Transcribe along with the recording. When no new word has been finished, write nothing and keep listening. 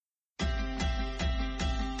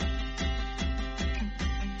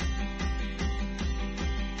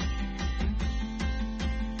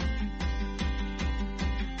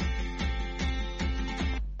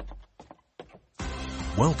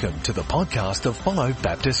Welcome to the podcast of Follow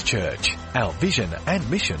Baptist Church. Our vision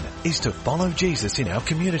and mission is to follow Jesus in our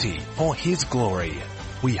community for His glory.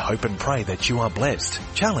 We hope and pray that you are blessed,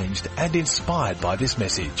 challenged and inspired by this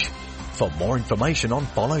message. For more information on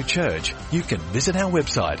Follow Church, you can visit our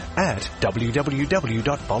website at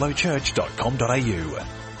www.followchurch.com.au.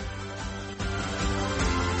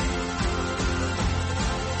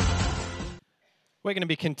 We're going to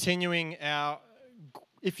be continuing our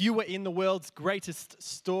If You Were in the World's Greatest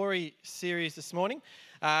Story series this morning.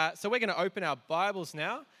 So we're going to open our Bibles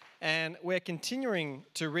now, and we're continuing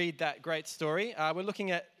to read that great story. We're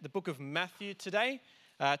looking at the book of Matthew today,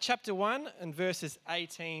 chapter 1 and verses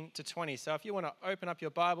 18 to 20. So if you want to open up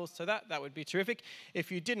your Bibles to that would be terrific.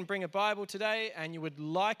 If you didn't bring a Bible today and you would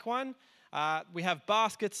like one, we have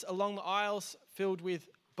baskets along the aisles filled with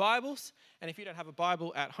Bibles. And if you don't have a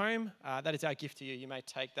Bible at home, that is our gift to you. You may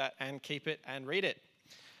take that and keep it and read it.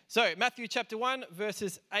 So, Matthew chapter 1,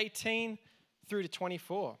 verses 18 through to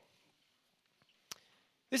 24.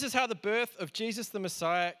 This is how the birth of Jesus the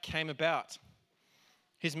Messiah came about.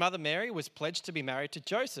 His mother Mary was pledged to be married to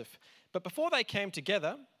Joseph, but before they came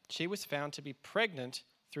together, she was found to be pregnant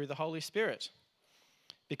through the Holy Spirit.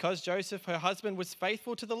 Because Joseph, her husband, was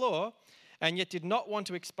faithful to the law and yet did not want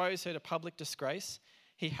to expose her to public disgrace,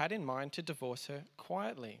 he had in mind to divorce her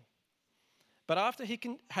quietly. But after he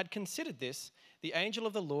had considered this, the angel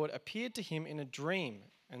of the Lord appeared to him in a dream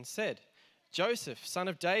and said, "Joseph, son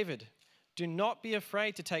of David, do not be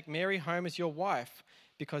afraid to take Mary home as your wife,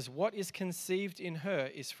 because what is conceived in her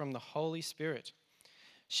is from the Holy Spirit.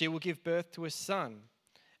 She will give birth to a son,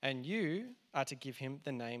 and you are to give him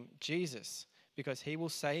the name Jesus, because he will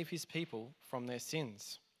save his people from their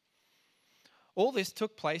sins." All this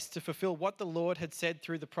took place to fulfill what the Lord had said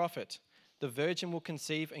through the prophet. The virgin will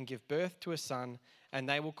conceive and give birth to a son, and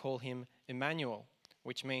they will call him Emmanuel,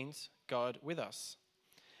 which means God with us.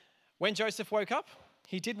 When Joseph woke up,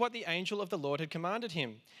 he did what the angel of the Lord had commanded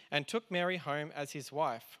him and took Mary home as his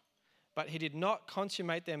wife. But he did not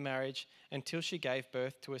consummate their marriage until she gave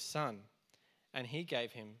birth to a son, and he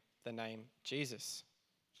gave him the name Jesus.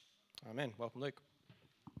 Amen. Welcome, Luke.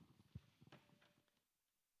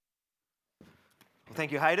 Well,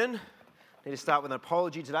 thank you, Hayden. I need to start with an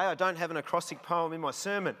apology today. I don't have an acrostic poem in my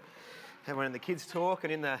sermon. I have one in the kids' talk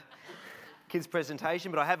and in the kids' presentation,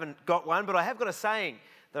 but I haven't got one. But I have got a saying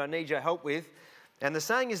that I need your help with. And the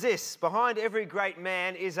saying is this: behind every great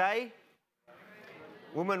man is a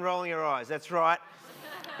woman rolling her eyes. That's right.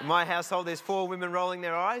 In my household, there's 4 women rolling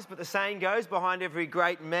their eyes, but the saying goes, behind every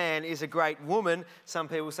great man is a great woman. Some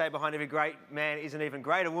people say behind every great man is an even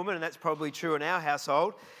greater woman, and that's probably true in our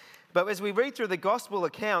household. But as we read through the gospel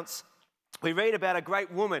accounts, we read about a great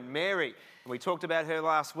woman, Mary. We talked about her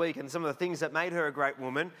last week and some of the things that made her a great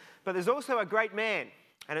woman. But there's also a great man,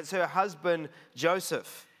 and it's her husband,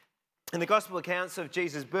 Joseph. In the gospel accounts of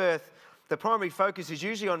Jesus' birth, the primary focus is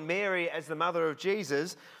usually on Mary as the mother of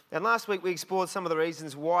Jesus. And last week we explored some of the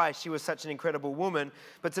reasons why she was such an incredible woman.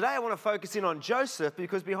 But today I want to focus in on Joseph,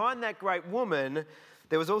 because behind that great woman,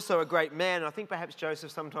 there was also a great man. And I think perhaps Joseph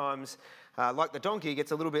sometimes, like the donkey,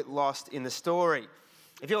 gets a little bit lost in the story.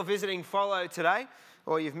 If you're visiting Follow today,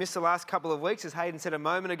 or you've missed the last couple of weeks, as Hayden said a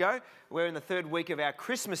moment ago, we're in the 3rd week of our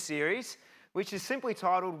Christmas series, which is simply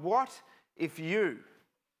titled, What If You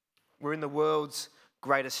Were in the World's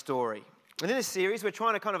Greatest Story? And in this series, we're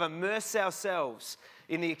trying to kind of immerse ourselves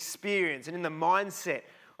in the experience and in the mindset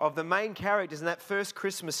of the main characters in that first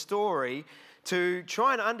Christmas story to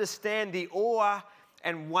try and understand the awe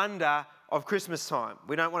and wonder of Christmas time.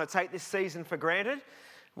 We don't want to take this season for granted.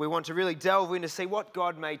 We want to really delve in to see what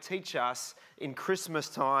God may teach us in Christmas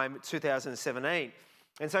time 2017.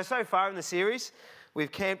 And so far in the series,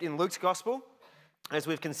 we've camped in Luke's Gospel as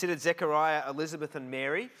we've considered Zechariah, Elizabeth and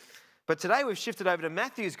Mary. But today we've shifted over to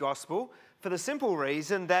Matthew's Gospel for the simple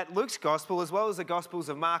reason that Luke's Gospel, as well as the Gospels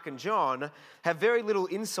of Mark and John, have very little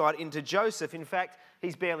insight into Joseph. In fact,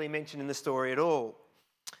 he's barely mentioned in the story at all.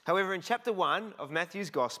 However, in chapter 1 of Matthew's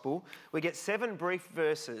Gospel, we get 7 brief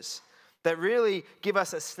verses that really give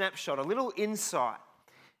us a snapshot, a little insight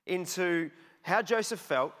into how Joseph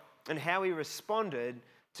felt and how he responded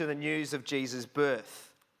to the news of Jesus'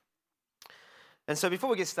 birth. And so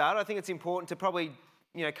before we get started, I think it's important to probably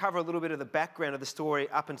cover a little bit of the background of the story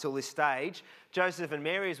up until this stage. Joseph and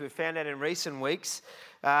Mary, as we've found out in recent weeks,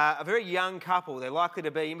 are a very young couple. They're likely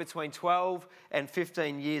to be in between 12 and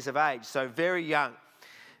 15 years of age, so very young.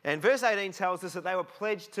 And verse 18 tells us that they were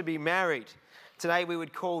pledged to be married. Today we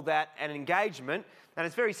would call that an engagement, and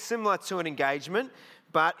it's very similar to an engagement,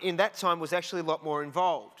 but in that time was actually a lot more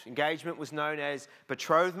involved. Engagement was known as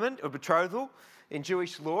betrothment or betrothal. In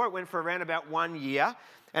Jewish law, it went for around about 1 year.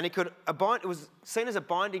 and it was seen as a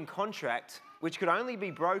binding contract which could only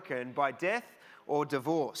be broken by death or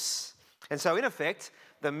divorce. And so in effect,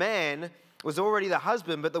 the man was already the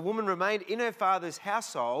husband, but the woman remained in her father's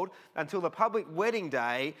household until the public wedding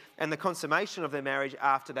day and the consummation of their marriage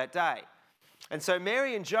after that day. And so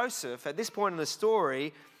Mary and Joseph, at this point in the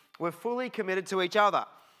story, were fully committed to each other.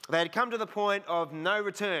 They had come to the point of no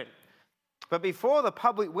return. But before the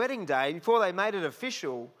public wedding day, before they made it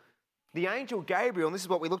official, the angel Gabriel, and this is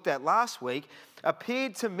what we looked at last week,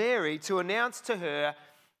 appeared to Mary to announce to her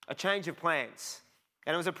a change of plans.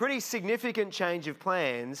 And it was a pretty significant change of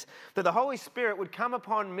plans, that the Holy Spirit would come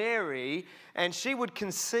upon Mary and she would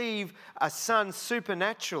conceive a son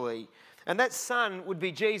supernaturally. And that son would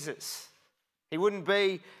be Jesus. He wouldn't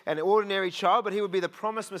be an ordinary child, but he would be the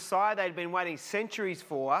promised Messiah they'd been waiting centuries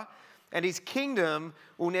for. And his kingdom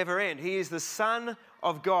will never end. He is the Son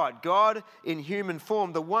of God, God in human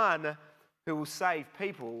form, the one who will save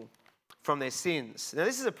people from their sins. Now,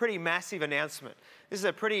 this is a pretty massive announcement. This is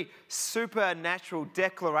a pretty supernatural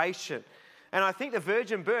declaration. And I think the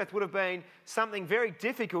virgin birth would have been something very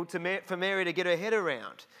difficult for Mary to get her head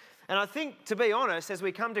around. And I think, to be honest, as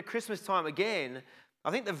we come to Christmas time again,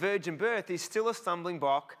 I think the virgin birth is still a stumbling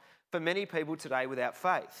block for many people today without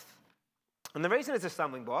faith. And the reason it's a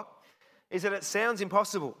stumbling block is that it sounds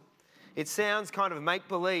impossible. It sounds kind of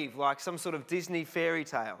make-believe, like some sort of Disney fairy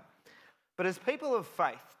tale. But as people of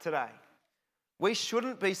faith today, we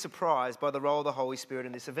shouldn't be surprised by the role of the Holy Spirit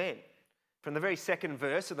in this event. From the very second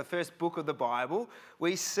verse of the first book of the Bible,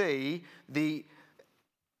 we see the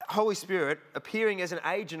Holy Spirit appearing as an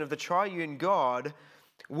agent of the triune God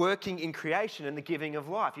working in creation and the giving of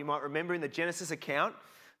life. You might remember in the Genesis account,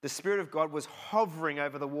 the Spirit of God was hovering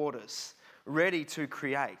over the waters, ready to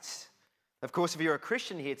create. Of course, if you're a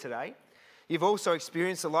Christian here today, you've also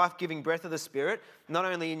experienced the life-giving breath of the Spirit, not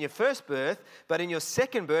only in your first birth, but in your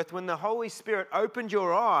second birth, when the Holy Spirit opened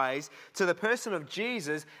your eyes to the person of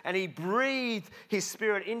Jesus and he breathed his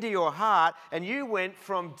Spirit into your heart, and you went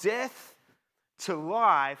from death to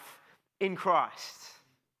life in Christ.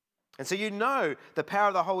 And so you know the power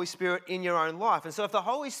of the Holy Spirit in your own life. And so if the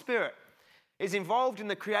Holy Spirit is involved in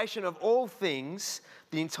the creation of all things,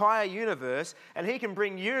 the entire universe, and he can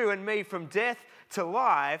bring you and me from death to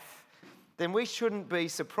life, then we shouldn't be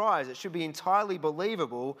surprised. It should be entirely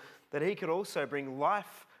believable that he could also bring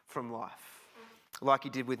life from life, like he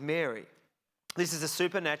did with Mary. This is the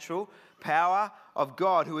supernatural power of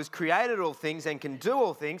God who has created all things and can do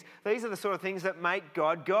all things. These are the sort of things that make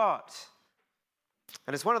God God.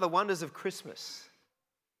 And it's one of the wonders of Christmas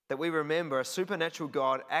that we remember a supernatural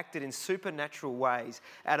God acted in supernatural ways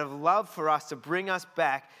out of love for us to bring us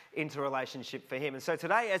back into relationship for him. And so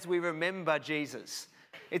today, as we remember Jesus,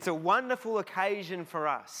 it's a wonderful occasion for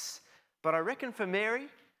us. But I reckon for Mary,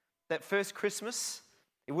 that first Christmas,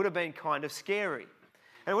 it would have been kind of scary.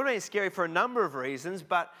 And it would have been scary for a number of reasons,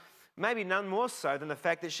 but maybe none more so than the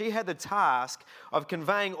fact that she had the task of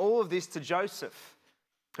conveying all of this to Joseph,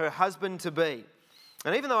 her husband-to-be.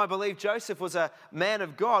 And even though I believe Joseph was a man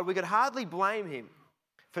of God, we could hardly blame him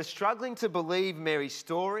for struggling to believe Mary's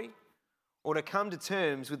story or to come to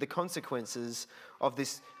terms with the consequences of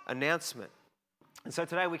this announcement. And so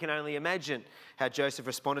today we can only imagine how Joseph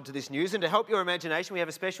responded to this news. And to help your imagination, we have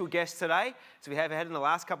a special guest today, as we have had in the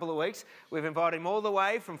last couple of weeks. We've invited him all the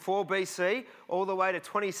way from 4 BC, all the way to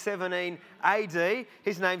 2017 AD.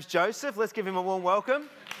 His name's Joseph. Let's give him a warm welcome.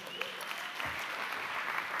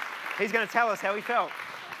 He's going to tell us how he felt.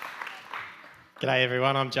 G'day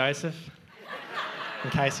everyone, I'm Joseph, in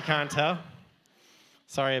case you can't tell.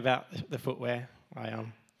 Sorry about the footwear. I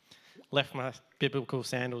left my biblical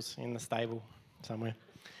sandals in the stable somewhere.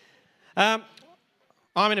 I'm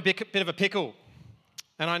in a bit of a pickle,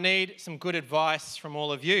 and I need some good advice from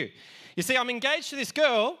all of you. You see, I'm engaged to this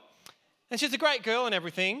girl, and she's a great girl and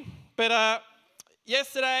everything, but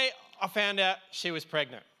yesterday I found out she was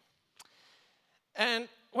pregnant. And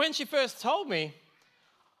when she first told me,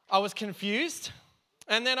 I was confused,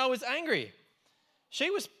 and then I was angry. She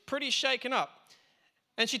was pretty shaken up.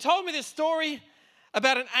 And she told me this story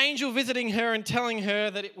about an angel visiting her and telling her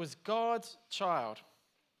that it was God's child.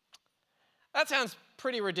 That sounds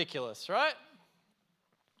pretty ridiculous, right?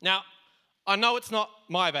 Now, I know it's not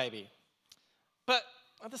my baby, but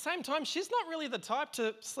at the same time, she's not really the type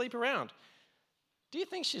to sleep around. Do you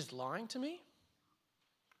think she's lying to me?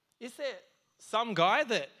 Is there some guy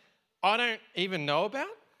that I don't even know about?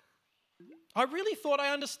 I really thought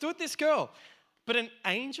I understood this girl, but an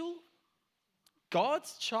angel,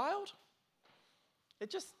 God's child?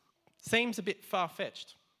 It just seems a bit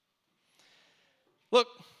far-fetched. Look,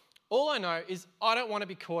 all I know is I don't want to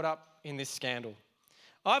be caught up in this scandal.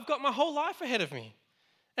 I've got my whole life ahead of me.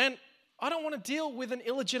 And I don't want to deal with an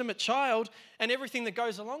illegitimate child and everything that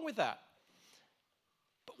goes along with that.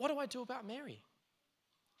 But what do I do about Mary?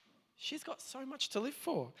 She's got so much to live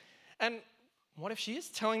for. And what if she is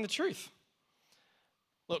telling the truth?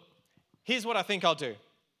 Look, here's what I think I'll do.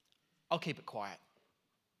 I'll keep it quiet.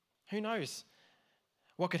 Who knows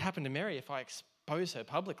what could happen to Mary if I expose her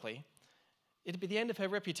publicly? It'd be the end of her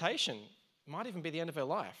reputation. It might even be the end of her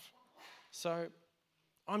life. So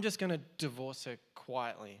I'm just going to divorce her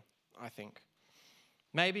quietly, I think.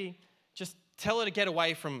 Maybe just tell her to get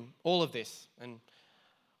away from all of this. And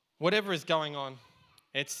whatever is going on,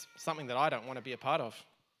 it's something that I don't want to be a part of.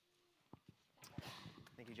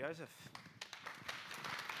 Thank you, Joseph.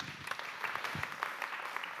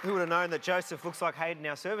 Who would have known that Joseph looks like Hayden,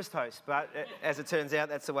 our service host? But as it turns out,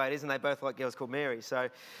 that's the way it is, and they both like girls called Mary, so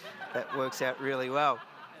that works out really well.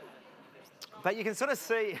 But you can sort of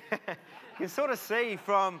see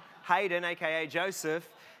from Hayden, aka Joseph,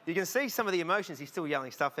 you can see some of the emotions. He's still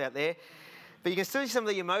yelling stuff out there, but you can still see some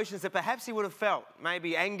of the emotions that perhaps he would have felt.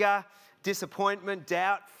 Maybe anger, disappointment,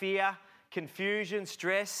 doubt, fear, confusion,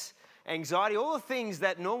 stress, anxiety, all the things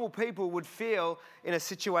that normal people would feel in a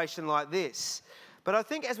situation like this. But I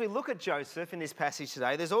think as we look at Joseph in this passage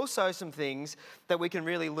today, there's also some things that we can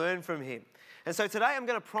really learn from him. And so today I'm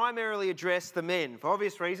going to primarily address the men. For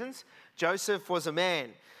obvious reasons, Joseph was a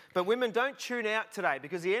man. But women, don't tune out today,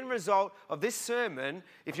 because the end result of this sermon,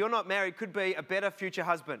 if you're not married, could be a better future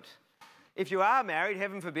husband. If you are married,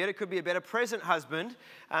 heaven forbid, it could be a better present husband,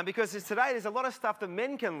 because today there's a lot of stuff that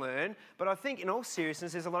men can learn, but I think in all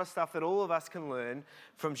seriousness there's a lot of stuff that all of us can learn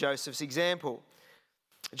from Joseph's example.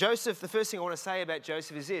 Joseph, the first thing I want to say about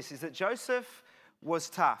Joseph is this, is that Joseph was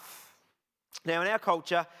tough. Now in our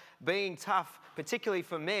culture, being tough, particularly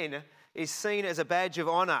for men, is seen as a badge of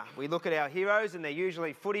honour. We look at our heroes and they're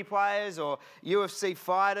usually footy players or UFC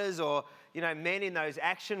fighters or, men in those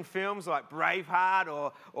action films like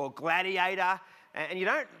Braveheart or Gladiator. And you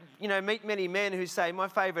don't, meet many men who say, my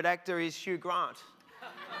favourite actor is Hugh Grant.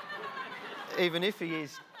 Even if he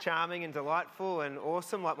is charming and delightful and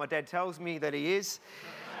awesome, like my dad tells me that he is.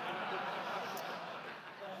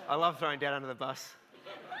 I love throwing Dad under the bus.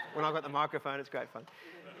 When I've got the microphone, it's great fun.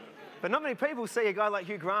 But not many people see a guy like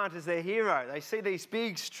Hugh Grant as their hero. They see these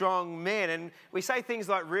big, strong men, and we say things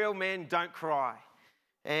like real men don't cry.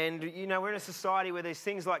 And, we're in a society where there's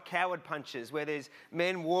things like coward punches, where there's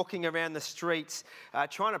men walking around the streets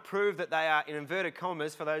trying to prove that they are, in inverted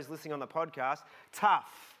commas, for those listening on the podcast,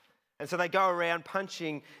 tough. And so they go around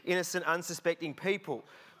punching innocent, unsuspecting people.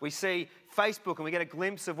 We see Facebook and we get a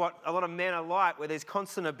glimpse of what a lot of men are like, where there's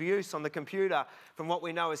constant abuse on the computer from what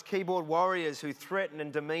we know as keyboard warriors who threaten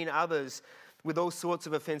and demean others with all sorts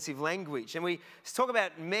of offensive language. And we talk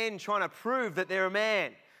about men trying to prove that they're a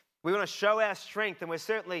man. We want to show our strength, and we're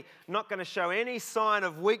certainly not going to show any sign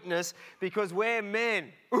of weakness because we're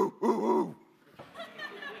men. Ooh, ooh, ooh.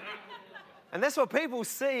 And that's what people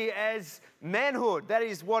see as manhood. That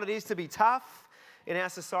is what it is to be tough. In our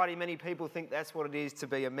society, many people think that's what it is to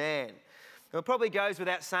be a man. It probably goes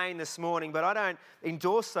without saying this morning, but I don't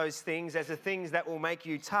endorse those things as the things that will make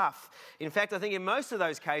you tough. In fact, I think in most of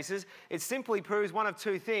those cases, it simply proves one of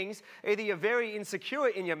two things. Either you're very insecure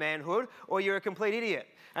in your manhood or you're a complete idiot.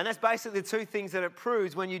 And that's basically the two things that it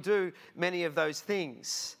proves when you do many of those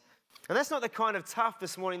things. And that's not the kind of tough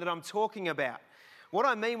this morning that I'm talking about. What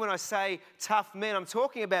I mean when I say tough men, I'm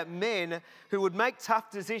talking about men who would make tough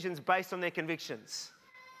decisions based on their convictions.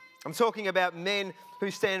 I'm talking about men who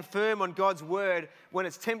stand firm on God's word when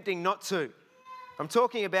it's tempting not to. I'm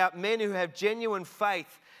talking about men who have genuine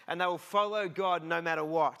faith and they will follow God no matter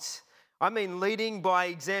what. I mean leading by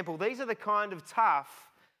example. These are the kind of tough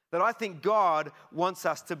that I think God wants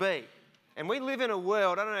us to be. And we live in a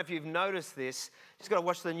world, I don't know if you've noticed this, just got to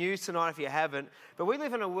watch the news tonight if you haven't, but we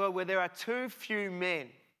live in a world where there are too few men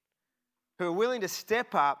who are willing to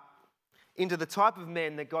step up into the type of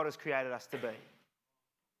men that God has created us to be.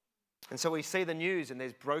 And so we see the news and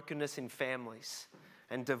there's brokenness in families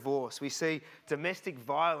and divorce. We see domestic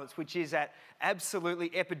violence, which is at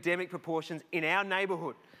absolutely epidemic proportions in our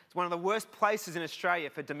neighbourhood. It's one of the worst places in Australia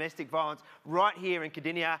for domestic violence, right here in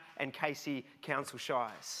Cardinia and Casey Council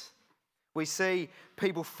Shires. We see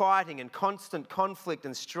people fighting and constant conflict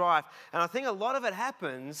and strife. And I think a lot of it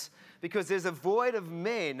happens because there's a void of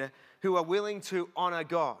men who are willing to honour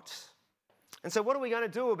God. And so what are we going to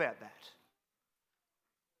do about that?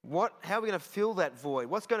 How are we going to fill that void?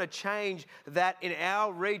 What's going to change that in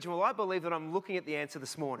our region? Well, I believe that I'm looking at the answer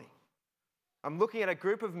this morning. I'm looking at a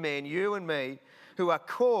group of men, you and me, who are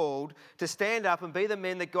called to stand up and be the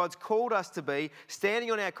men that God's called us to be,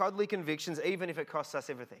 standing on our godly convictions, even if it costs us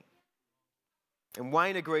everything. And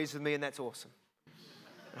Wayne agrees with me, and that's awesome.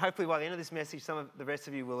 And hopefully by the end of this message, some of the rest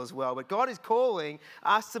of you will as well. But God is calling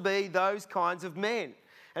us to be those kinds of men.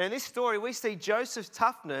 And in this story, we see Joseph's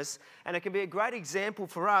toughness, and it can be a great example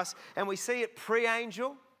for us. And we see it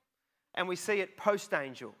pre-angel, and we see it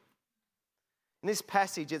post-angel. In this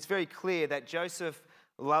passage, it's very clear that Joseph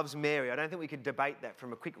loves Mary. I don't think we could debate that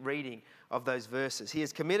from a quick reading of those verses. He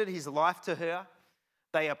has committed his life to her.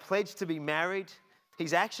 They are pledged to be married.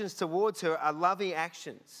 His actions towards her are loving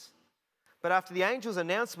actions. But after the angel's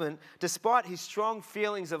announcement, despite his strong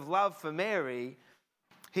feelings of love for Mary,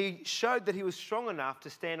 he showed that he was strong enough to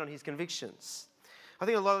stand on his convictions. I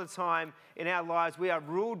think a lot of the time in our lives, we are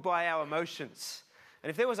ruled by our emotions. And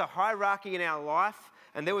if there was a hierarchy in our life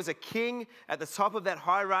and there was a king at the top of that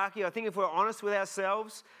hierarchy, I think if we're honest with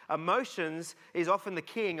ourselves, emotions is often the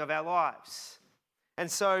king of our lives. And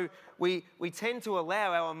so we tend to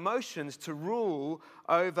allow our emotions to rule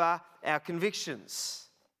over our convictions.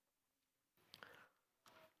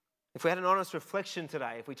 If we had an honest reflection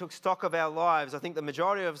today, if we took stock of our lives, I think the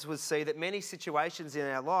majority of us would see that many situations in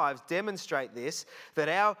our lives demonstrate this, that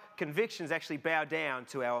our convictions actually bow down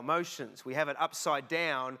to our emotions. We have it upside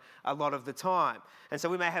down a lot of the time. And so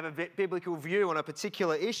we may have a biblical view on a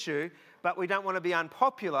particular issue, but we don't want to be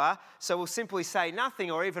unpopular, so we'll simply say nothing,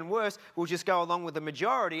 or even worse, we'll just go along with the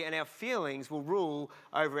majority and our feelings will rule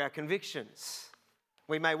over our convictions.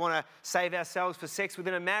 We may want to save ourselves for sex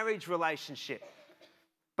within a marriage relationship.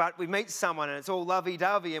 But we meet someone and it's all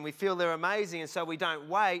lovey-dovey and we feel they're amazing, and so we don't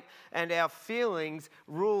wait, and our feelings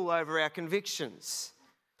rule over our convictions.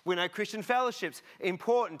 We know Christian fellowship's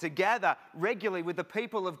important to gather regularly with the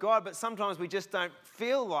people of God, but sometimes we just don't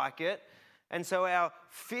feel like it, and so our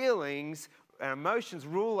feelings, our emotions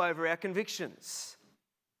rule over our convictions.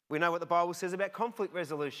 We know what the Bible says about conflict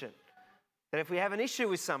resolution, that if we have an issue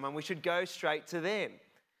with someone, we should go straight to them.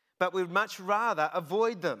 But we'd much rather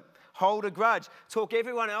avoid them, hold a grudge, talk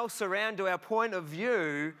everyone else around to our point of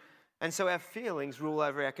view, and so our feelings rule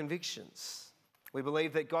over our convictions. We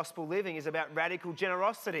believe that gospel living is about radical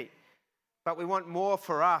generosity, but we want more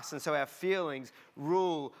for us, and so our feelings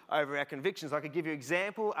rule over our convictions. I could give you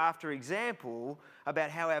example after example about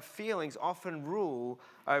how our feelings often rule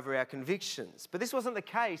over our convictions. But this wasn't the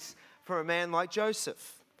case for a man like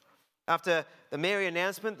Joseph. After the Mary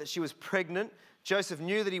announcement that she was pregnant, Joseph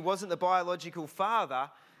knew that he wasn't the biological father,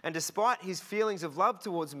 and despite his feelings of love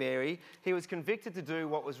towards Mary, he was convicted to do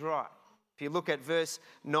what was right. If you look at verse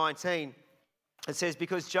 19, it says,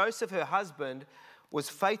 because Joseph, her husband, was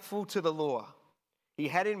faithful to the law, he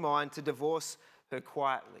had in mind to divorce her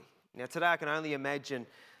quietly. Now today I can only imagine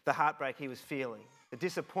the heartbreak he was feeling, the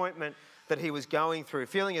disappointment that he was going through,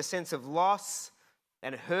 feeling a sense of loss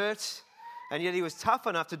and hurt, and yet he was tough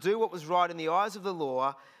enough to do what was right in the eyes of the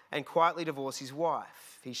law and quietly divorce his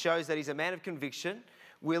wife. He shows that he's a man of conviction,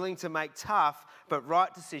 willing to make tough but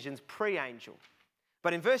right decisions pre-angel.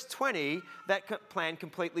 But in verse 20, that plan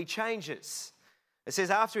completely changes. It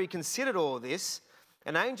says, after he considered all this,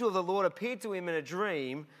 an angel of the Lord appeared to him in a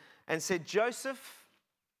dream and said, Joseph,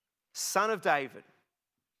 son of David,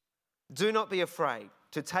 do not be afraid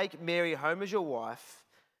to take Mary home as your wife,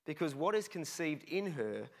 because what is conceived in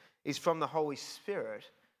her is from the Holy Spirit,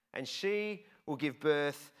 and she will give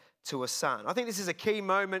birth to a son. I think this is a key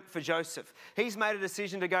moment for Joseph. He's made a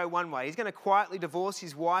decision to go one way. He's going to quietly divorce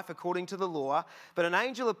his wife according to the law, but an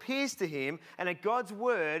angel appears to him, and at God's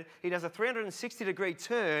word, he does a 360-degree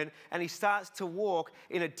turn, and he starts to walk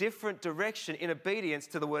in a different direction in obedience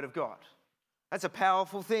to the word of God. That's a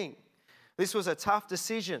powerful thing. This was a tough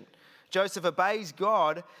decision. Joseph obeys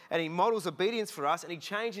God, and he models obedience for us, and he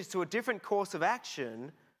changes to a different course of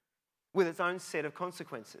action with its own set of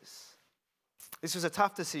consequences. This was a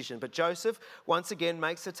tough decision, but Joseph once again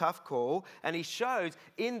makes a tough call, and he shows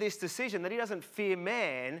in this decision that he doesn't fear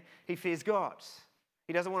man, he fears God.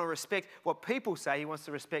 He doesn't want to respect what people say, he wants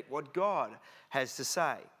to respect what God has to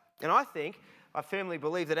say. And I firmly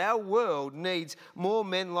believe that our world needs more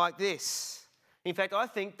men like this. In fact, I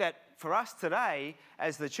think that for us today,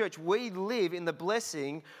 as the church, we live in the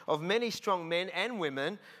blessing of many strong men and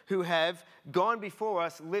women who have gone before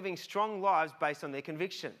us living strong lives based on their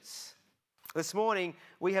convictions. This morning,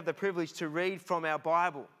 we have the privilege to read from our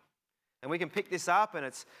Bible. And we can pick this up and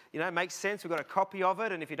it's, it makes sense. We've got a copy of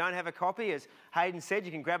it. And if you don't have a copy, as Hayden said,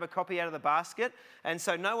 you can grab a copy out of the basket. And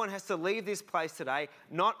so no one has to leave this place today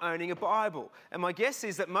not owning a Bible. And my guess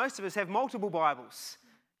is that most of us have multiple Bibles.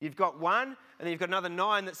 You've got one, and then you've got another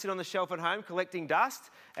 9 that sit on the shelf at home collecting dust.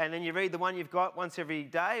 And then you read the one you've got once every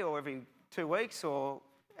day or every 2 weeks or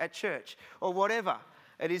at church or whatever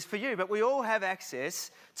it is for you. But we all have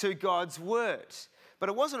access to God's word. but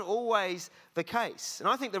it wasn't always the case. And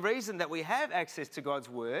I think the reason that we have access to God's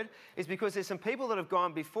word is because there's some people that have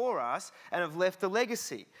gone before us and have left a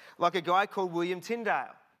legacy, like a guy called William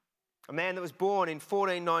Tyndale. A man that was born in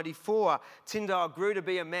 1494. Tyndale grew to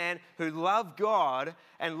be a man who loved God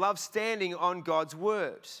and loved standing on God's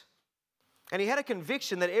word. And he had a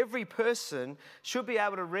conviction that every person should be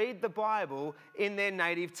able to read the Bible in their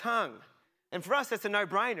native tongue. And for us, that's a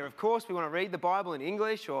no-brainer. Of course, we want to read the Bible in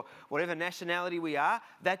English or whatever nationality we are.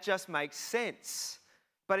 That just makes sense.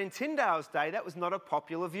 But in Tyndale's day, that was not a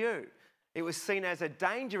popular view. It was seen as a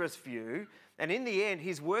dangerous view. And in the end,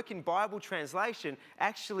 his work in Bible translation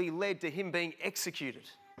actually led to him being executed,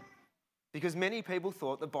 because many people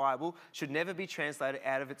thought the Bible should never be translated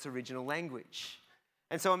out of its original language.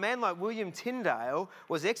 And so a man like William Tyndale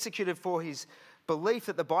was executed for his belief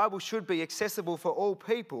that the Bible should be accessible for all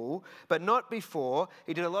people, but not before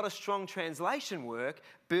he did a lot of strong translation work,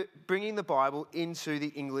 bringing the Bible into the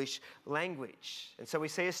English language. And so we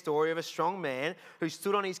see a story of a strong man who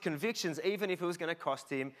stood on his convictions, even if it was going to cost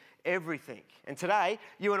him everything. And today,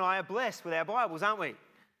 you and I are blessed with our Bibles, aren't we?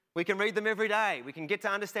 We can read them every day. We can get to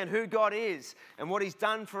understand who God is and what he's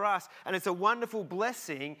done for us. And it's a wonderful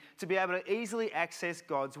blessing to be able to easily access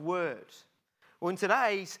God's word. Well, in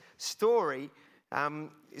today's story, in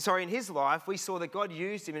his life, we saw that God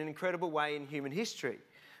used him in an incredible way in human history.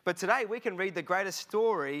 But today we can read the greatest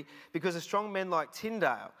story because of strong men like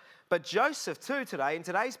Tyndale. But Joseph too today, in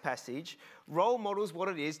today's passage, role models what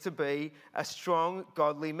it is to be a strong,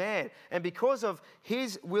 godly man. And because of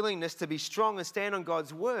his willingness to be strong and stand on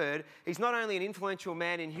God's word, he's not only an influential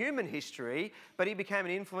man in human history, but he became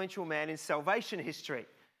an influential man in salvation history.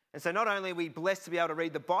 And so not only are we blessed to be able to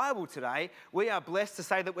read the Bible today, we are blessed to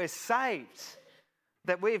say that we're saved,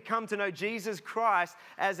 that we have come to know Jesus Christ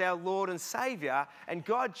as our Lord and Saviour. And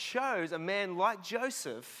God chose a man like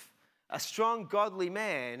Joseph, a strong, godly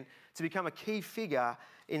man, to become a key figure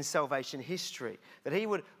in salvation history. That he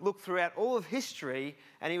would look throughout all of history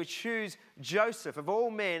and he would choose Joseph of all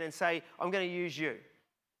men and say, I'm going to use you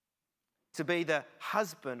to be the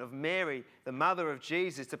husband of Mary, the mother of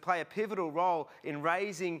Jesus, to play a pivotal role in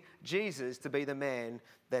raising Jesus to be the man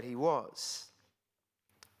that he was.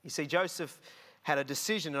 You see, Joseph had a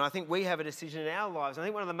decision, and I think we have a decision in our lives. I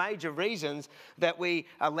think one of the major reasons that we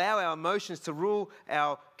allow our emotions to rule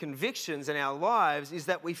our convictions and our lives is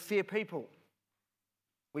that we fear people.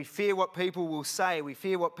 We fear what people will say. We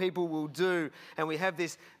fear what people will do. And we have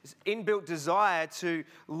this inbuilt desire to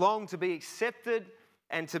long to be accepted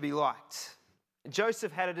and to be liked.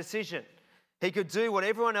 Joseph had a decision. He could do what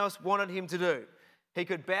everyone else wanted him to do. He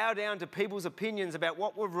could bow down to people's opinions about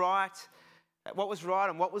what was right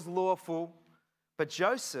and what was lawful. But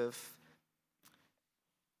Joseph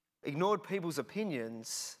ignored people's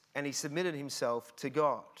opinions and he submitted himself to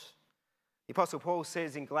God. The Apostle Paul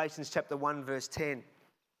says in Galatians chapter 1, verse 10,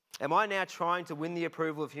 am I now trying to win the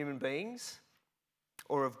approval of human beings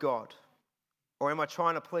or of God? Or am I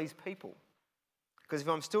trying to please people? Because if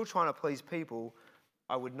I'm still trying to please people,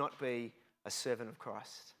 I would not be a servant of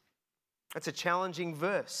Christ. That's a challenging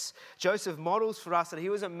verse. Joseph models for us that he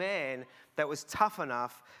was a man that was tough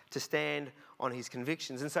enough to stand on his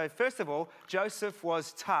convictions. And so, first of all, Joseph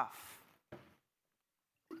was tough.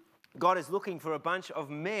 God is looking for a bunch of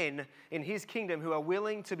men in his kingdom who are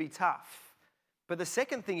willing to be tough. But the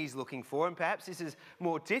second thing he's looking for, and perhaps this is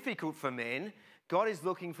more difficult for men, God is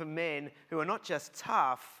looking for men who are not just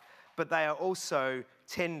tough, but they are also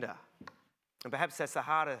tender. And perhaps that's the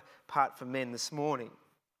harder part for men this morning.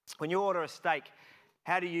 When you order a steak,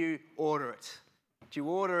 how do you order it? Do you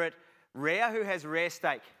order it rare? Who has rare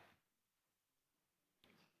steak?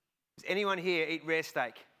 Does anyone here eat rare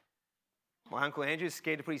steak? My Uncle Andrew is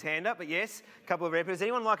scared to put his hand up, but yes, a couple of rare people. Does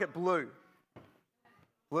anyone like it blue?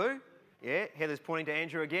 Blue? Yeah, Heather's pointing to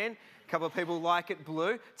Andrew again. A couple of people like it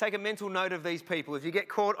blue. Take a mental note of these people. If you get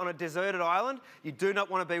caught on a deserted island, you do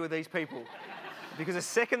not want to be with these people. Because the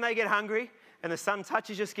second they get hungry and the sun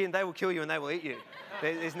touches your skin, they will kill you and they will eat you.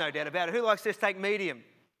 There's no doubt about it. Who likes their steak medium?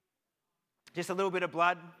 Just a little bit of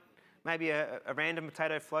blood, maybe a random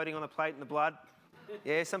potato floating on the plate in the blood.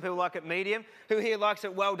 Yeah, some people like it medium. Who here likes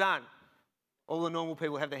it well done? All the normal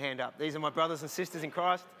people have their hand up. These are my brothers and sisters in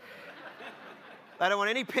Christ. They don't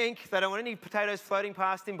want any pink. They don't want any potatoes floating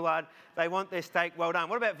past in blood. They want their steak well done.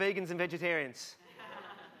 What about vegans and vegetarians?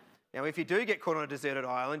 Now, if you do get caught on a deserted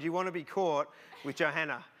island, you want to be caught with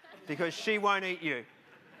Johanna because she won't eat you.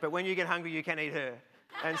 But when you get hungry, you can eat her.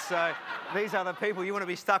 And so these are the people you want to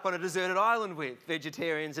be stuck on a deserted island with,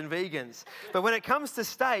 vegetarians and vegans. But when it comes to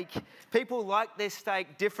steak, people like their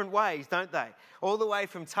steak different ways, don't they? All the way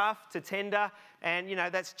from tough to tender, and,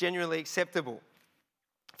 that's generally acceptable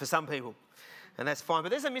for some people. And that's fine. But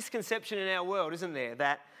there's a misconception in our world, isn't there,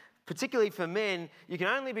 that particularly for men, you can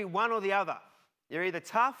only be one or the other. You're either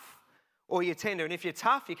tough or you're tender. And if you're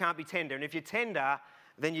tough, you can't be tender. And if you're tender,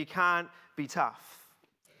 then you can't be tough.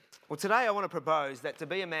 Well, today I want to propose that to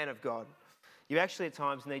be a man of God, you actually at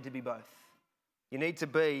times need to be both. You need to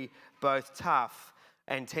be both tough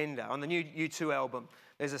and tender. On the new U2 album,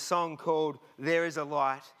 there's a song called There Is a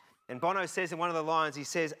Light. And Bono says in one of the lines, he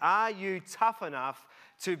says, "Are you tough enough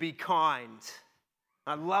to be kind?"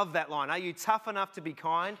 I love that line. Are you tough enough to be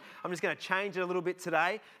kind? I'm just going to change it a little bit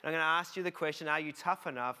today. And I'm going to ask you the question, are you tough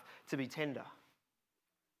enough to be tender?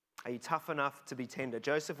 Are you tough enough to be tender?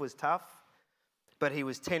 Joseph was tough, but he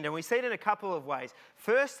was tender. And we see it in a couple of ways.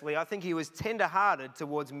 Firstly, I think he was tender-hearted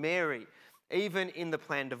towards Mary, even in the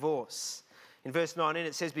planned divorce. In verse 19,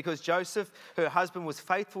 it says, because Joseph, her husband, was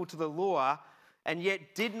faithful to the law and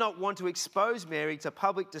yet did not want to expose Mary to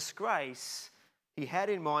public disgrace, he had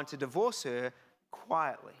in mind to divorce her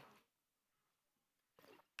quietly.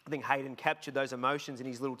 I think Hayden captured those emotions in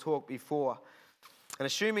his little talk before. And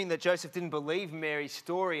assuming that Joseph didn't believe Mary's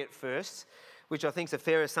story at first, which I think is a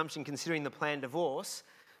fair assumption considering the planned divorce,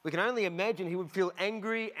 we can only imagine he would feel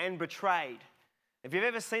angry and betrayed. If you've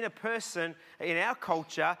ever seen a person in our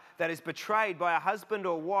culture that is betrayed by a husband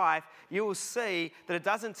or wife, you will see that it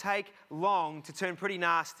doesn't take long to turn pretty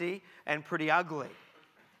nasty and pretty ugly.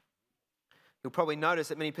 You'll probably notice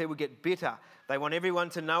that many people get bitter. They want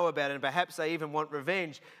everyone to know about it, and perhaps they even want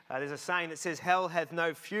revenge. There's a saying that says, hell hath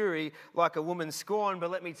no fury like a woman scorned,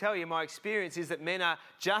 but let me tell you, my experience is that men are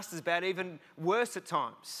just as bad, even worse at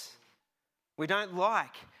times. We don't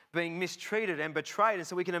like being mistreated and betrayed, and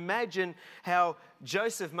so we can imagine how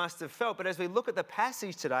Joseph must have felt. But as we look at the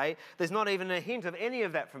passage today, there's not even a hint of any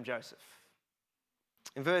of that from Joseph.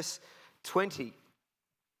 In verse 20,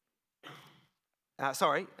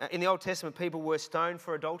 in the Old Testament, people were stoned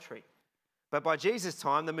for adultery. But by Jesus'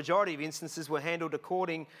 time, the majority of instances were handled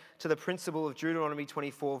according to the principle of Deuteronomy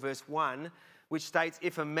 24, verse 1, which states,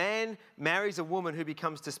 if a man marries a woman who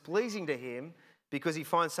becomes displeasing to him because he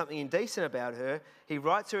finds something indecent about her, he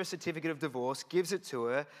writes her a certificate of divorce, gives it to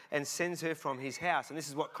her, and sends her from his house. And this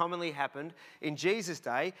is what commonly happened in Jesus'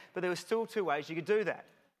 day, but there were still two ways you could do that.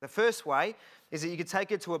 The first way is that you could take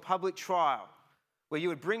her to a public trial, where you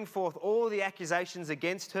would bring forth all the accusations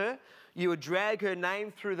against her, you would drag her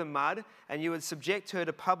name through the mud, and you would subject her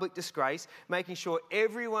to public disgrace, making sure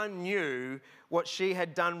everyone knew what she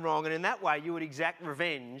had done wrong. And in that way, you would exact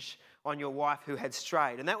revenge on your wife who had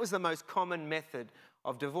strayed. And that was the most common method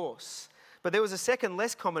of divorce. But there was a second,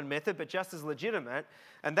 less common method, but just as legitimate,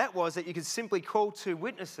 and that was that you could simply call two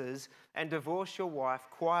witnesses and divorce your wife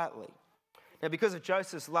quietly. Now, because of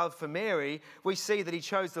Joseph's love for Mary, we see that he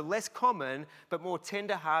chose the less common but more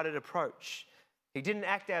tender-hearted approach. He didn't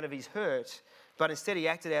act out of his hurt, but instead he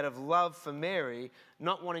acted out of love for Mary,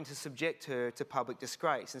 not wanting to subject her to public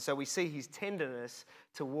disgrace. And so we see his tenderness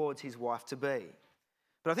towards his wife-to-be.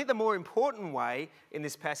 But I think the more important way in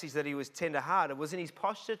this passage that he was tender-hearted was in his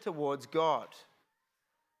posture towards God.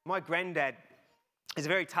 My granddad is a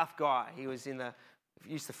very tough guy. He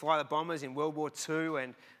used to fly the bombers in World War II,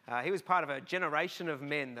 and he was part of a generation of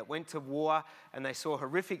men that went to war and they saw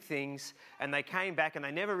horrific things, and they came back and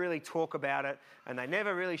they never really talk about it, and they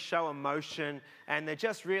never really show emotion, and they're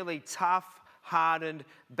just really tough, hardened,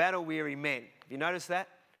 battle-weary men. Have you noticed that?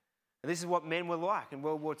 And this is what men were like in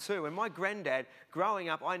World War II. And my granddad, growing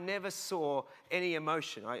up, I never saw any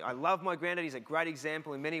emotion. I love my granddad. He's a great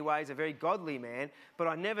example in many ways, a very godly man, but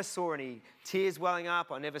I never saw any tears welling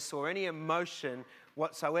up. I never saw any emotion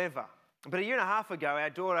whatsoever. But a year and a half ago, our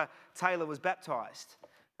daughter Taylor was baptised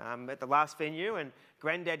at the last venue, and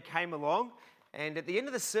Granddad came along, and at the end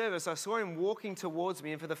of the service I saw him walking towards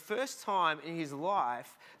me, and for the first time in his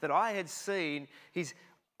life that I had seen, his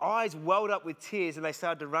eyes welled up with tears and they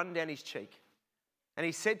started to run down his cheek. And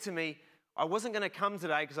he said to me, I wasn't going to come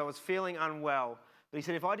today because I was feeling unwell, but he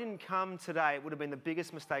said if I didn't come today it would have been the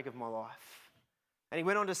biggest mistake of my life. And he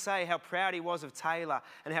went on to say how proud he was of Taylor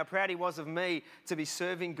and how proud he was of me to be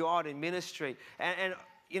serving God in ministry. And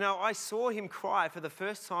you know, I saw him cry for the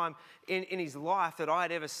first time in his life that I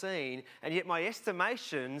had ever seen, and yet my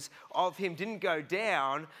estimations of him didn't go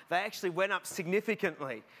down, they actually went up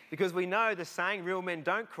significantly. Because we know the saying, real men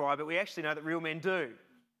don't cry, but we actually know that real men do.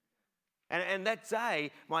 And that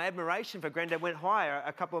day, my admiration for Granddad went higher.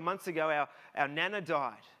 A couple of months ago, our Nana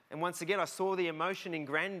died. And once again, I saw the emotion in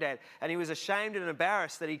Granddad, and he was ashamed and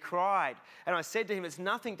embarrassed that he cried. And I said to him, it's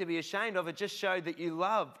nothing to be ashamed of, it just showed that you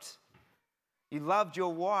loved. You loved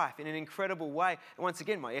your wife in an incredible way. And once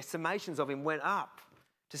again, my estimations of him went up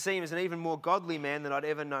to see him as an even more godly man than I'd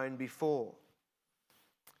ever known before.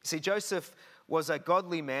 See, Joseph was a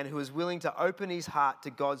godly man who was willing to open his heart to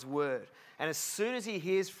God's word. And as soon as he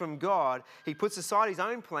hears from God, he puts aside his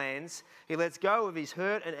own plans, he lets go of his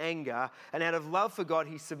hurt and anger, and out of love for God,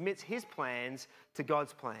 he submits his plans to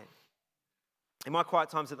God's plan. In my quiet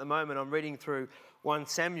times at the moment, I'm reading through 1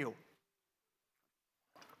 Samuel.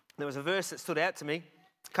 There was a verse that stood out to me,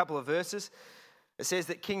 a couple of verses. It says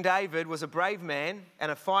that King David was a brave man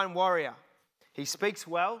and a fine warrior. He speaks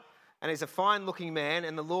well and he's a fine-looking man,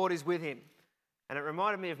 and the Lord is with him. And it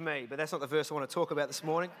reminded me of me, but that's not the verse I want to talk about this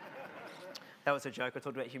morning. That was a joke. I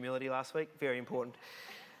talked about humility last week. Very important.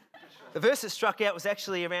 The verse that struck out was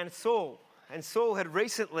actually around Saul. And Saul had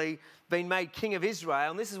recently been made king of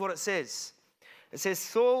Israel. And this is what it says. It says,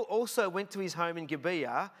 Saul also went to his home in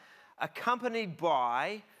Gibeah, accompanied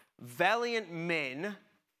by valiant men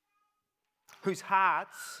whose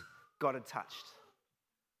hearts God had touched.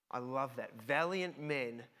 I love that. Valiant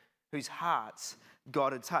men whose hearts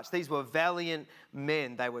God had touched. These were valiant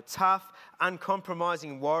men. They were tough,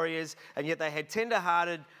 uncompromising warriors, and yet they had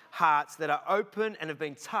tender-hearted hearts that are open and have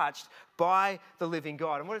been touched by the living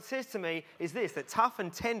God. And what it says to me is this, that tough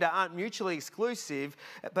and tender aren't mutually exclusive,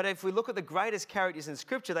 but if we look at the greatest characters in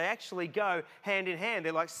Scripture, they actually go hand in hand.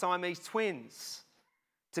 They're like Siamese twins.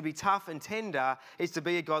 To be tough and tender is to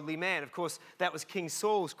be a godly man. Of course, that was King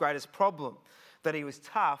Saul's greatest problem, that he was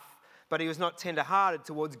tough, but he was not tender-hearted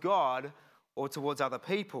towards God or towards other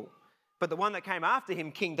people. But the one that came after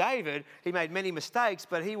him, King David, he made many mistakes,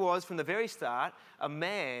 but he was, from the very start, a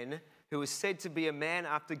man who was said to be a man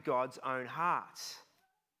after God's own heart.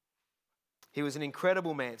 He was an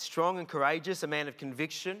incredible man, strong and courageous, a man of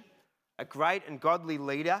conviction, a great and godly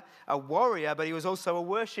leader, a warrior, but he was also a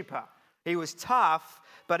worshipper. He was tough,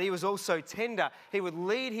 but he was also tender. He would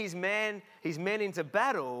lead his men into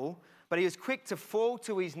battle, but he was quick to fall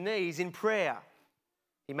to his knees in prayer.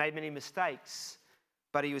 He made many mistakes,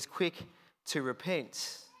 but he was quick to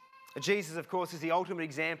repent. Jesus, of course, is the ultimate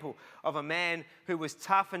example of a man who was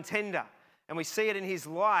tough and tender. And we see it in his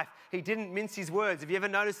life. He didn't mince his words. Have you ever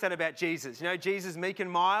noticed that about Jesus? You know, Jesus, meek and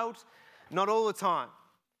mild? Not all the time.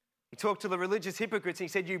 He talked to the religious hypocrites and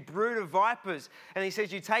he said, you brood of vipers. And he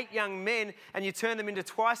says, you take young men and you turn them into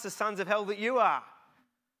twice the sons of hell that you are.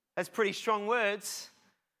 That's pretty strong words.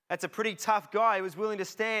 That's a pretty tough guy who was willing to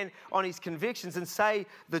stand on his convictions and say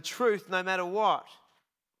the truth no matter what.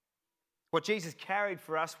 What Jesus carried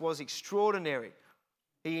for us was extraordinary.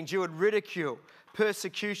 He endured ridicule,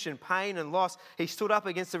 persecution, pain and loss. He stood up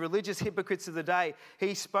against the religious hypocrites of the day.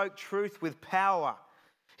 He spoke truth with power.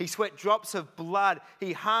 He sweat drops of blood.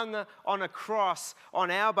 He hung on a cross on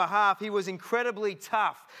our behalf. He was incredibly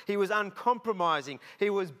tough. He was uncompromising. He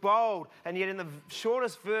was bold. And yet in the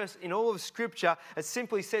shortest verse in all of Scripture, it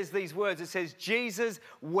simply says these words. It says, Jesus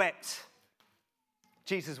wept.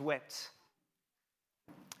 Jesus wept.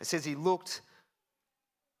 It says he looked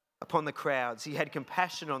upon the crowds. He had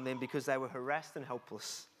compassion on them because they were harassed and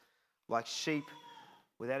helpless, like sheep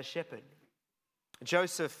without a shepherd.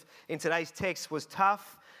 Joseph, in today's text, was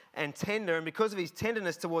tough and tender, and because of his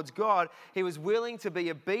tenderness towards God, he was willing to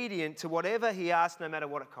be obedient to whatever he asked, no matter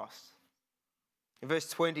what it cost. In verse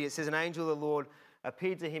 20, it says, an angel of the Lord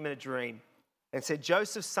appeared to him in a dream and said,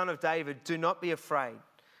 Joseph, son of David, do not be afraid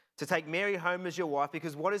to take Mary home as your wife,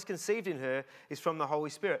 because what is conceived in her is from the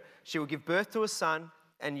Holy Spirit. She will give birth to a son,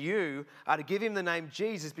 and you are to give him the name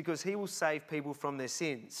Jesus, because he will save people from their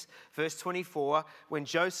sins. Verse 24, when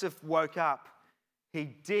Joseph woke up, he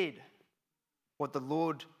did what the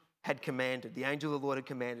Lord had commanded. The angel of the Lord had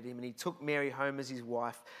commanded him, and he took Mary home as his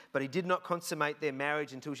wife. But he did not consummate their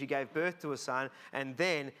marriage until she gave birth to a son, and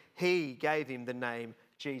then he gave him the name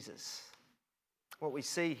Jesus. What we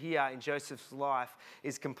see here in Joseph's life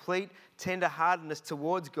is complete tender-heartedness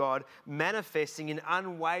towards God, manifesting in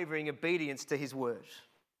unwavering obedience to his word.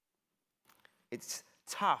 It's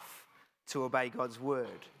tough to obey God's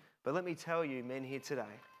word. But let me tell you, men here today,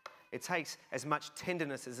 it takes as much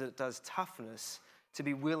tenderness as it does toughness to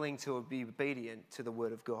be willing to be obedient to the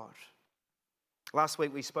word of God. Last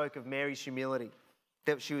week we spoke of Mary's humility,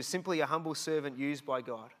 that she was simply a humble servant used by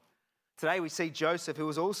God. Today we see Joseph, who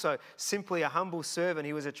was also simply a humble servant.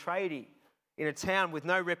 He was a tradie in a town with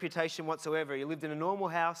no reputation whatsoever. He lived in a normal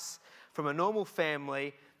house from a normal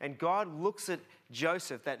family, and God looks at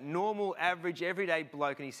Joseph, that normal, average, everyday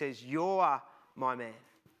bloke, and he says, you're my man.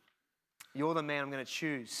 You're the man I'm going to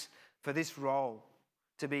choose for this role,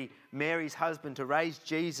 to be Mary's husband, to raise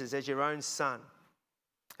Jesus as your own son.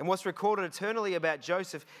 And what's recorded eternally about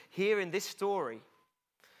Joseph here in this story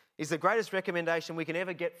is the greatest recommendation we can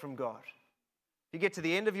ever get from God. You get to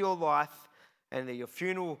the end of your life and your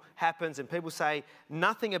funeral happens and people say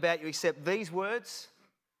nothing about you except these words,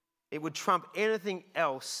 It would trump anything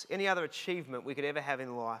else, any other achievement we could ever have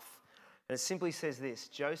in life. And it simply says this: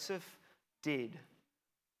 Joseph did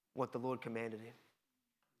what the Lord commanded him.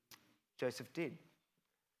 Joseph did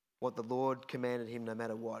what the Lord commanded him no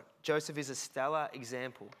matter what. Joseph is a stellar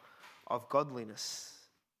example of godliness.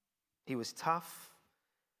 He was tough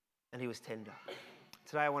and he was tender.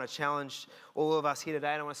 Today I want to challenge all of us here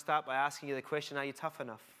today, and I want to start by asking you the question: are you tough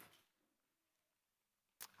enough?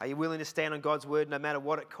 Are you willing to stand on God's word no matter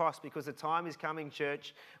what it costs? Because the time is coming,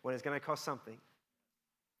 church, when it's going to cost something.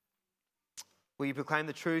 Will you proclaim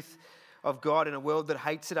the truth of God in a world that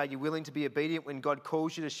hates it? Are you willing to be obedient when God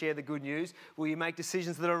calls you to share the good news? Will you make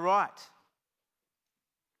decisions that are right,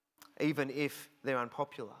 even if they're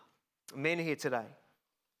unpopular? Men here today,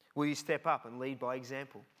 will you step up and lead by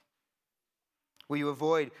example? Will you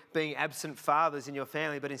avoid being absent fathers in your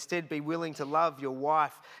family, but instead be willing to love your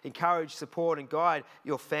wife, encourage, support, and guide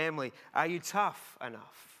your family? Are you tough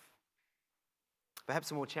enough?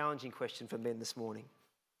 Perhaps a more challenging question for men this morning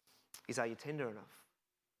is, are you tender enough?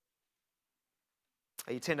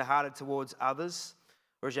 Are you tender-hearted towards others?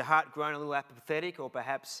 Or has your heart grown a little apathetic, or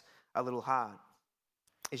perhaps a little hard?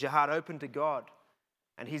 Is your heart open to God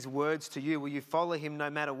and his words to you? Will you follow him no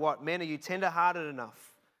matter what? Men, are you tender-hearted enough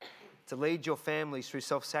to lead your families through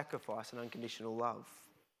self-sacrifice and unconditional love?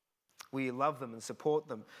 Will you love them and support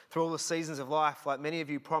them through all the seasons of life, like many of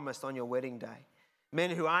you promised on your wedding day? Men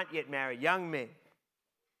who aren't yet married, young men,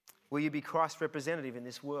 will you be Christ's representative in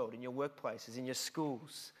this world, in your workplaces, in your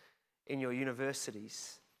schools, in your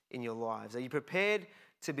universities, in your lives? Are you prepared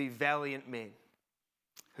to be valiant men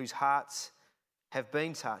whose hearts have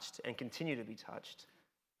been touched and continue to be touched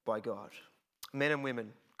by God? Men and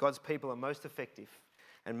women, God's people are most effective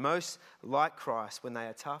and most like Christ when they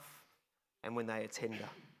are tough and when they are tender.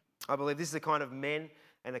 I believe this is the kind of men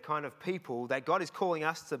and the kind of people that God is calling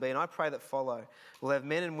us to be, and I pray that Follow will have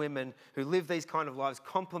men and women who live these kind of lives,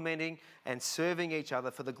 complementing and serving each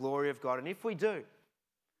other for the glory of God. And if we do,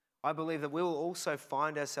 I believe that we will also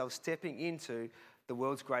find ourselves stepping into the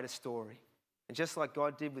world's greatest story. And just like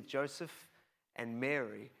God did with Joseph and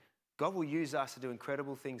Mary, God will use us to do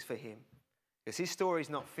incredible things for him. Because his story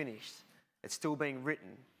is not finished. It's still being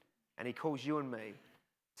written, and he calls you and me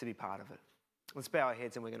to be part of it. Let's bow our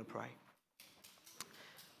heads and we're going to pray.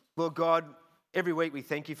 Lord God, every week we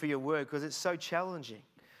thank you for your word, because it's so challenging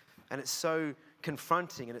and it's so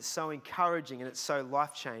confronting and it's so encouraging and it's so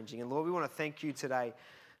life-changing. And Lord, we want to thank you today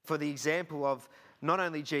for the example of not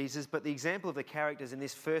only Jesus, but the example of the characters in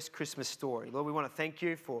this first Christmas story. Lord, we want to thank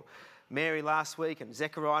you for Mary last week and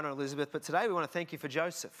Zechariah and Elizabeth, but today we want to thank you for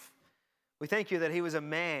Joseph. We thank you that he was a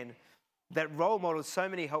man that role modeled so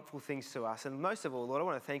many helpful things to us. And most of all, Lord, I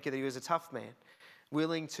want to thank you that he was a tough man,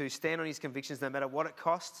 willing to stand on his convictions no matter what it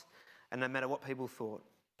cost and no matter what people thought.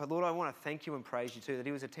 But Lord, I want to thank you and praise you too that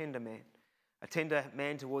he was a tender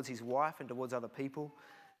man towards his wife and towards other people,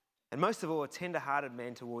 and most of all, a tender-hearted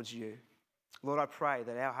man towards you. Lord, I pray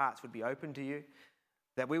that our hearts would be open to you,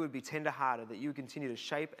 that we would be tender-hearted, that you would continue to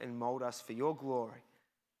shape and mold us for your glory,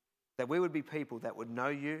 that we would be people that would know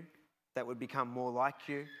you, that would become more like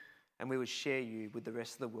you, and we would share you with the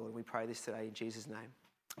rest of the world. And we pray this today in Jesus' name.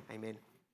 Amen.